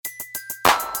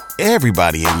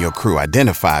Everybody in your crew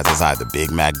identifies as either Big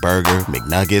Mac Burger,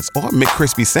 McNuggets, or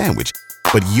McCrispy Sandwich.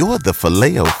 But you're the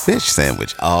Filet-O-Fish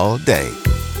Sandwich all day.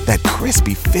 That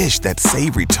crispy fish, that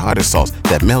savory tartar sauce,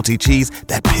 that melty cheese,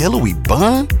 that pillowy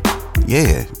bun.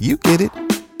 Yeah, you get it.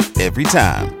 Every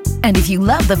time. And if you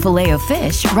love the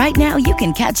Filet-O-Fish, right now you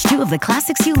can catch two of the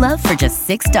classics you love for just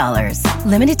 $6.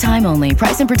 Limited time only.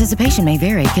 Price and participation may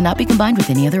vary. Cannot be combined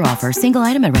with any other offer. Single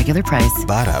item at regular price.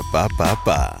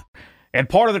 Ba-da-ba-ba-ba. And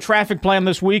part of the traffic plan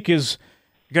this week is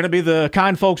going to be the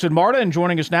kind folks at MARTA, and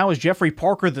joining us now is Jeffrey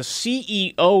Parker, the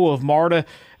CEO of MARTA.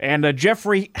 And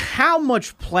Jeffrey, how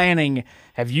much planning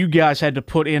have you guys had to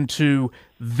put into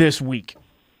this week?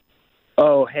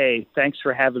 Oh, hey, thanks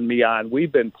for having me on. We've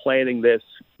been planning this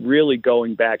really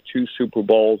going back 2 Super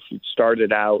Bowls. It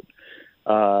started out,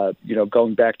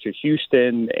 going back to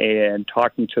Houston and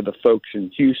talking to the folks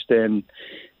in Houston.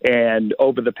 And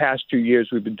over the past 2 years,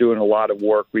 we've been doing a lot of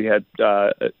work. We had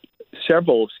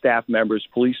several staff members,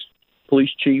 Police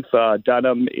Chief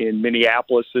Dunham in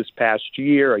Minneapolis this past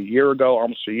year,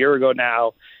 almost a year ago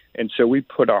now. And so we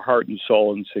put our heart and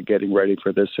soul into getting ready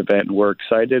for this event, and we're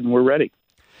excited and we're ready.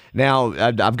 Now,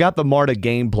 I've got the MARTA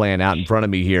game plan out in front of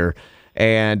me here,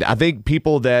 and I think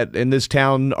people that in this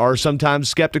town are sometimes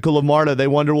skeptical of MARTA. They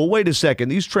wonder, well, wait a second,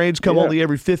 these trains come only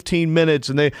every 15 minutes,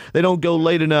 and they don't go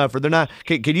late enough, or they're not.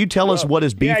 Can you tell us what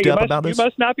is beefed up about this? You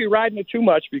must not be riding it too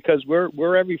much, because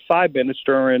we're every 5 minutes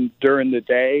during the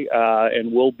day,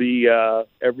 and we'll be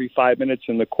every 5 minutes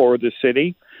in the core of the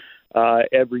city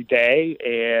every day.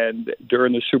 And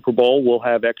during the Super Bowl, we'll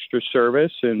have extra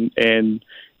service, and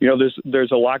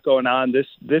there's a lot going on.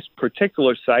 This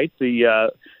particular site,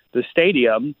 the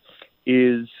stadium,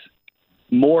 is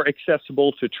more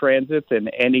accessible to transit than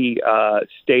any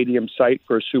stadium site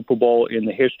for a Super Bowl in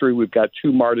the history. We've got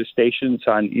 2 MARTA stations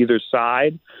on either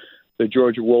side, the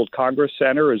Georgia World Congress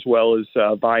Center as well as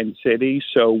Vine City.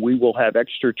 So we will have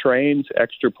extra trains,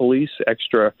 extra police,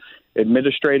 extra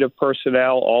administrative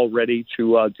personnel, all ready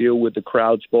to deal with the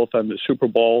crowds both on the Super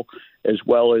Bowl as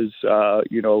well as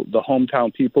the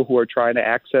hometown people who are trying to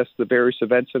access the various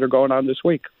events that are going on this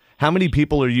week. How many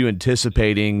people are you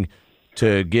anticipating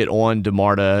to get on to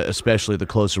MARTA, especially the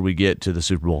closer we get to the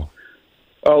Super Bowl?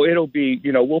 Oh, it'll be,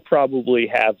 we'll probably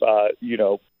have,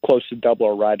 close to double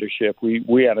our ridership.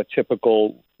 We on a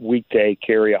typical weekday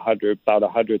carry about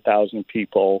 100,000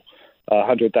 people,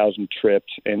 100,000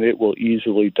 trips, and it will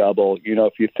easily double.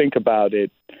 If you think about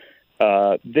it,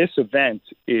 this event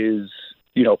is,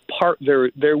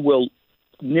 there will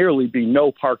nearly be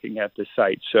no parking at the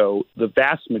site. So the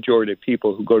vast majority of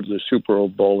people who go to the Super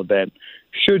Bowl event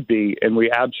should be, and we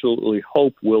absolutely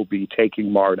hope will be,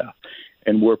 taking MARTA.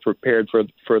 And we're prepared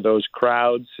for those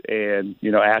crowds, and,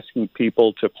 asking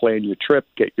people to plan your trip,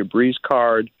 get your Breeze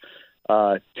card,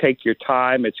 take your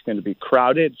time. It's going to be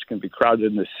crowded. It's going to be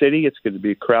crowded in the city. It's going to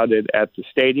be crowded at the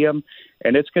stadium,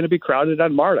 and it's going to be crowded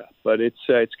on MARTA. But it's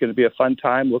going to be a fun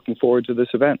time. Looking forward to this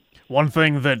event. One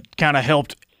thing that kind of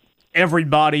helped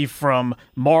everybody from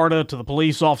MARTA to the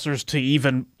police officers to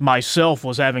even myself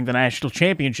was having the national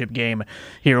championship game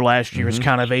here last year. It's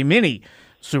kind of a mini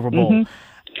Super Bowl.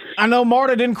 I know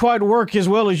MARTA didn't quite work as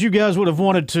well as you guys would have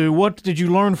wanted to. What did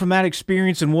you learn from that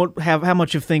experience, and how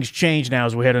much have things changed now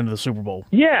as we head into the Super Bowl?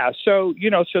 Yeah, so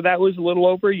that was a little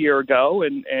over a year ago,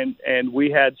 and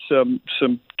we had some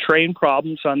train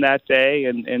problems on that day,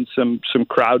 and some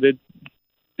crowded,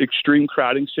 extreme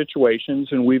crowding situations,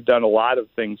 and we've done a lot of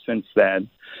things since then.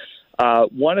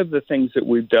 One of the things that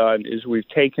we've done is we've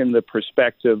taken the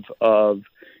perspective of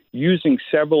using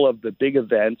several of the big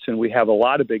events, and we have a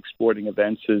lot of big sporting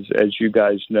events, as you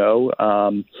guys know,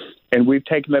 and we've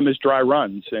taken them as dry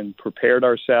runs and prepared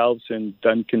ourselves and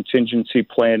done contingency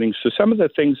planning. So some of the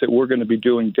things that we're going to be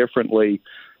doing differently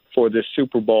for this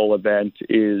Super Bowl event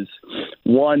is,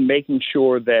 one, making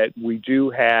sure that we do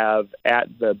have at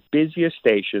the busiest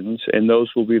stations, and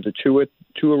those will be the two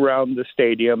around the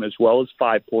stadium as well as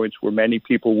 5 Points, where many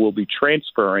people will be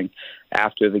transferring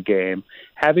after the game,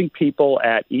 having people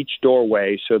at each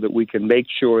doorway so that we can make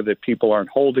sure that people aren't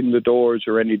holding the doors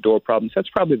or any door problems. That's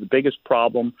probably the biggest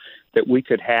problem that we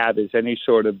could have, is any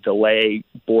sort of delay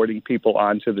boarding people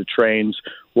onto the trains.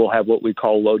 We'll have what we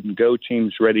call load and go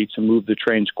teams ready to move the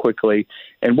trains quickly.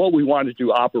 And what we want to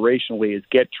do operationally is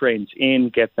get trains in,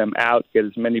 get them out, get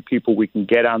as many people we can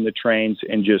get on the trains,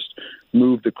 and just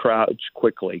move the crowds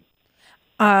quickly.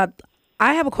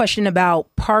 I have a question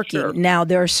about parking. Sure. Now,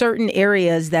 there are certain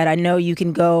areas that I know you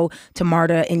can go to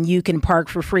MARTA and you can park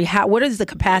for free. What is the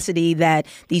capacity that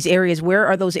these areas, where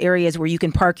are those areas where you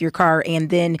can park your car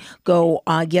and then go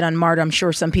get on MARTA? I'm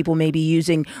sure some people may be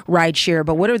using rideshare,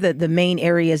 but what are the main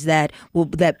areas that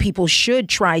people should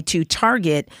try to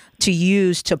target to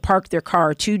use to park their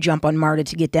car to jump on MARTA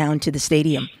to get down to the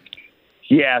stadium?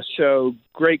 Yeah, so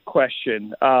great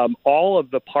question. All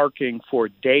of the parking for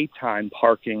daytime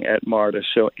parking at MARTA,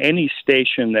 so any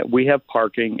station that we have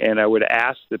parking, and I would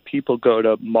ask that people go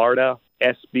to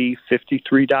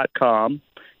MARTASB53.com.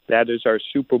 That is our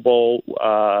Super Bowl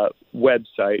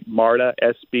website,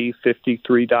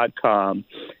 MARTASB53.com,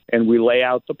 and we lay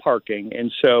out the parking. And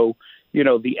so,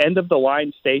 the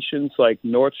end-of-the-line stations like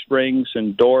North Springs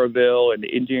and Doraville and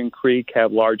Indian Creek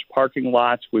have large parking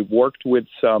lots. We've worked with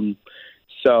some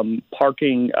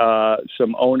parking,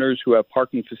 some owners who have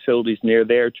parking facilities near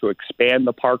there to expand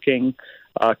the parking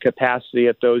capacity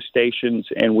at those stations,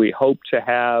 and we hope to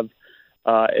have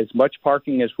as much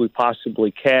parking as we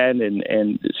possibly can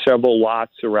and several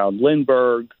lots around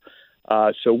Lindbergh.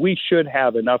 So we should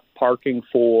have enough parking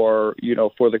for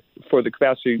the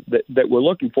capacity that we're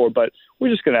looking for, but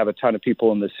we're just going to have a ton of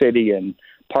people in the city, and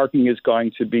parking is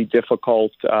going to be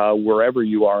difficult wherever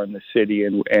you are in the city,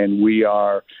 and we've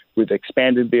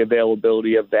expanded the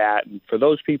availability of that. And for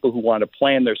those people who want to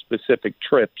plan their specific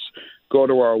trips, go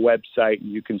to our website and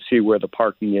you can see where the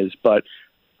parking is. But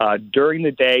during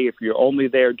the day, if you're only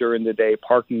there during the day,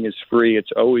 parking is free.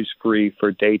 It's always free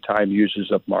for daytime users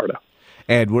of MARTA.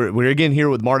 And we're again here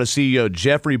with MARTA CEO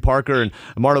Jeffrey Parker. And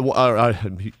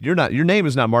MARTA, your name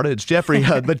is not MARTA, it's Jeffrey.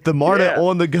 But the MARTA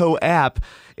On the Go app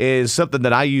is something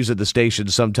that I use at the station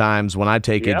sometimes when I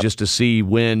take it, just to see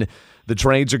when the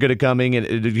trains are going to be coming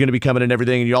and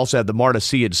everything. And you also have the MARTA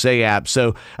See and Say app.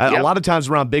 So a lot of times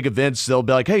around big events, they'll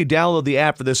be like, hey, download the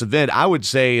app for this event. I would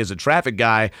say as a traffic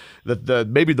guy that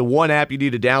maybe the one app you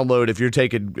need to download if you're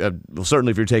taking, certainly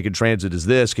if you're taking transit, is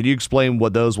this. Can you explain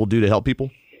what those will do to help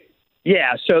people?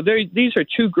 Yeah, so these are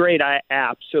two great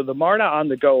apps. So the MARTA On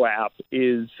the Go app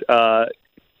is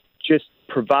just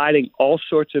providing all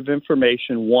sorts of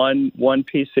information. One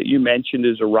piece that you mentioned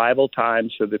is arrival time,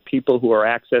 so that people who are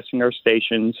accessing our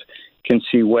stations can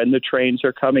see when the trains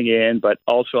are coming in, but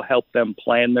also help them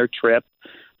plan their trip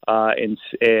and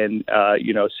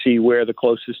see where the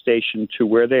closest station to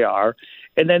where they are.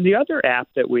 And then the other app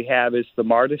that we have is the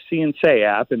MARTA See and Say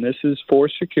app, and this is for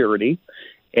security.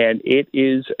 And it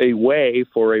is a way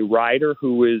for a rider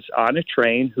who is on a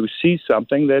train who sees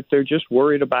something that they're just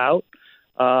worried about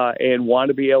and want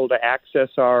to be able to access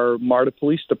our MARTA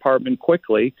Police Department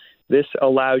quickly. This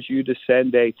allows you to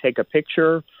take a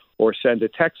picture or send a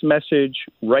text message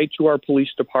right to our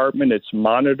police department. It's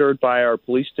monitored by our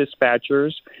police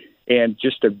dispatchers, and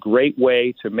just a great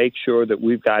way to make sure that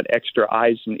we've got extra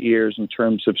eyes and ears in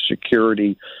terms of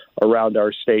security around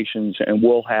our stations. And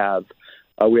we have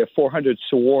 400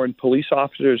 sworn police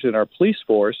officers in our police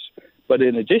force, but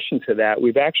in addition to that,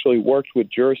 we've actually worked with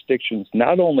jurisdictions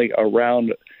not only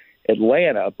around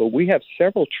Atlanta, but we have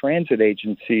several transit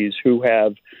agencies who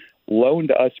have loaned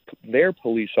us their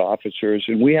police officers,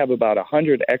 and we have about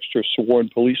 100 extra sworn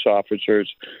police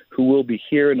officers who will be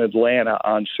here in Atlanta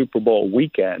on Super Bowl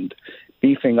weekend,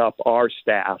 beefing up our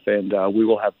staff, and we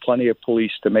will have plenty of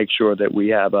police to make sure that we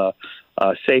have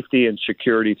safety and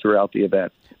security throughout the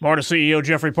event. MARTA CEO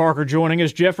Jeffrey Parker joining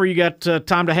us. Jeffrey, you got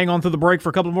time to hang on through the break for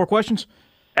a couple more questions?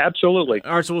 Absolutely.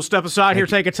 All right, so we'll step aside here,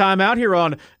 take a time out here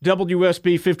on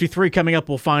WSB 53. Coming up,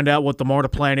 we'll find out what the MARTA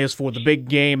plan is for the big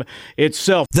game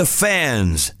itself. The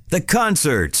fans, the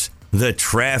concerts, the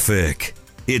traffic.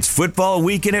 It's football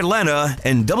week in Atlanta,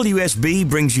 and WSB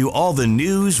brings you all the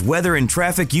news, weather, and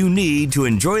traffic you need to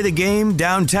enjoy the game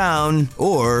downtown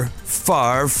or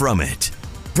far from it.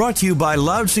 Brought to you by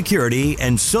Loud Security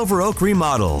and Silver Oak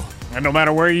Remodel. And no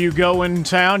matter where you go in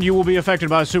town, you will be affected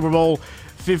by Super Bowl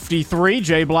 53.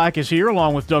 Jay Black is here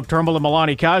along with Doug Turnbull and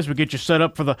Malani Kai as we get you set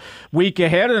up for the week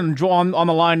ahead. And on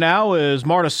the line now is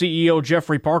MARTA CEO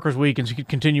Jeffrey Parker as we can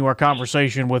continue our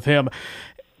conversation with him,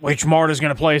 which MARTA is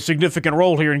going to play a significant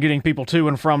role here in getting people to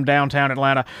and from downtown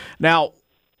Atlanta. Now,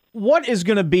 what is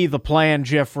going to be the plan,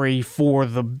 Jeffrey, for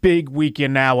the big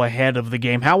weekend now ahead of the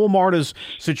game? How will MARTA's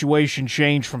situation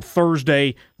change from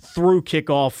Thursday through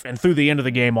kickoff and through the end of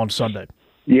the game on Sunday?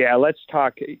 Yeah, let's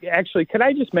talk. Actually, can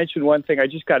I just mention one thing? I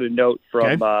just got a note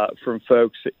from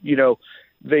folks.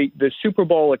 The Super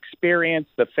Bowl experience,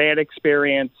 the fan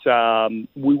experience,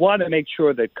 we want to make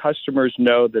sure that customers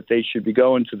know that they should be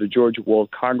going to the Georgia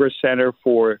World Congress Center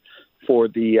for for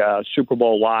the Super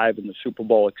Bowl Live and the Super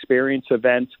Bowl Experience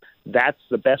events. That's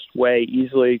the best way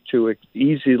easily to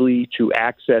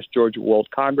access Georgia World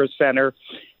Congress Center.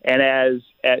 And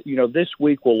this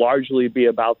week will largely be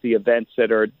about the events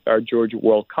that are Georgia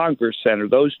World Congress Center,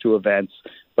 those two events.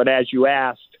 But as you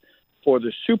asked, for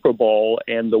the Super Bowl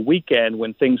and the weekend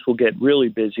when things will get really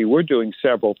busy, we're doing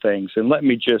several things. And let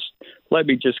me just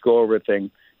go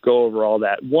over all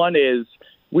that. One is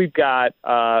we've got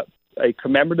a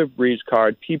commemorative Breeze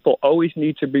card. People always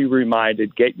need to be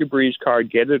reminded, get your Breeze card,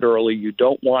 get it early. You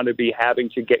don't want to be having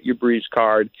to get your Breeze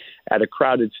card at a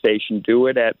crowded station. Do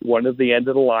it at one of the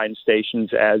end-of-the-line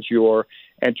stations as you're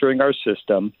entering our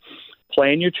system.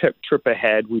 Plan your trip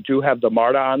ahead. We do have the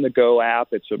MARTA On The Go app.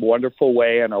 It's a wonderful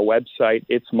way on our website.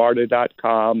 It's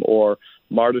MARTA.com or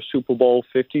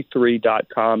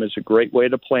MARTASuperBowl53.com is a great way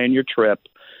to plan your trip.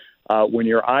 When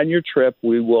you're on your trip,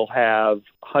 we will have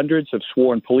hundreds of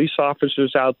sworn police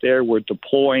officers out there. We're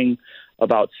deploying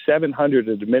about 700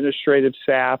 administrative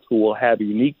staff who will have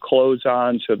unique clothes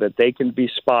on so that they can be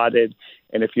spotted.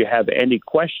 And if you have any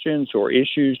questions or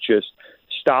issues, just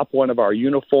stop one of our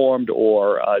uniformed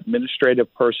or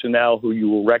administrative personnel who you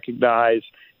will recognize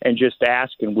and just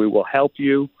ask, and we will help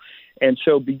you. And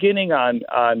so beginning on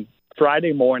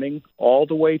Friday morning, all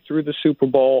the way through the Super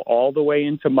Bowl, all the way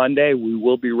into Monday, we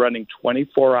will be running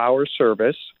 24-hour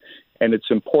service. And it's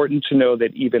important to know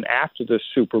that even after the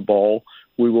Super Bowl,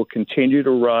 we will continue to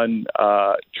run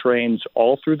trains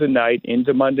all through the night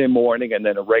into Monday morning and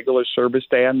then a regular service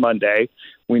day on Monday.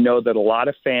 We know that a lot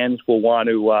of fans will want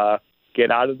to get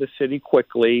out of the city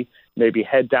quickly, maybe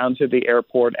head down to the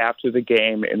airport after the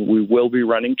game, and we will be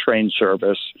running train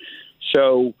service.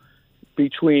 So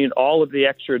between all of the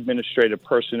extra administrative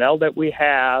personnel that we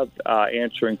have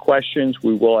answering questions,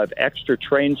 we will have extra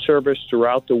train service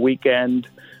throughout the weekend,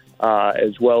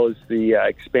 as well as the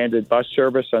expanded bus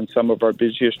service on some of our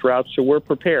busiest routes. So we're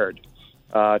prepared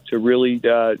to really,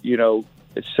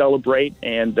 celebrate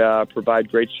and provide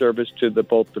great service to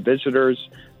both the visitors,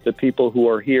 the people who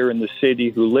are here in the city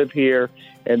who live here,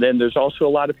 and then there's also a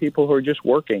lot of people who are just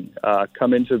working,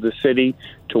 come into the city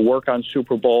to work on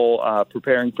Super Bowl,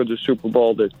 preparing for the Super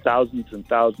Bowl. There's thousands and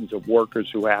thousands of workers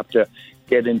who have to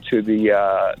get into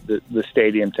the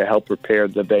stadium to help prepare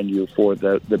the venue for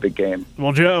the big game.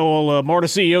 Well, MARTA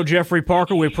CEO Jeffrey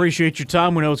Parker, we appreciate your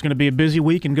time. We know it's going to be a busy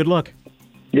week, and good luck.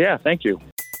 Yeah, thank you.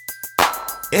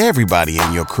 Everybody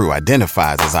in your crew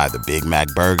identifies as either Big Mac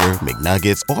Burger,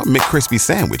 McNuggets, or McCrispy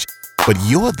Sandwich. But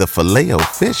you're the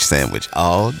Filet-O-Fish Sandwich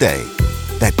all day.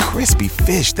 That crispy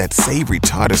fish, that savory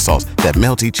tartar sauce, that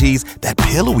melty cheese, that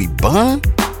pillowy bun.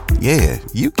 Yeah,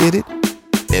 you get it.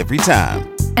 Every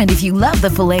time. And if you love the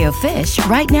Filet-O-Fish,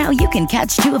 right now you can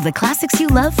catch two of the classics you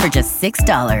love for just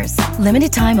 $6.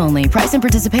 Limited time only. Price and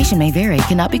participation may vary.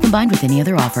 Cannot be combined with any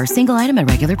other offer. Single item at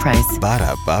regular price.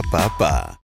 Ba-da-ba-ba-ba.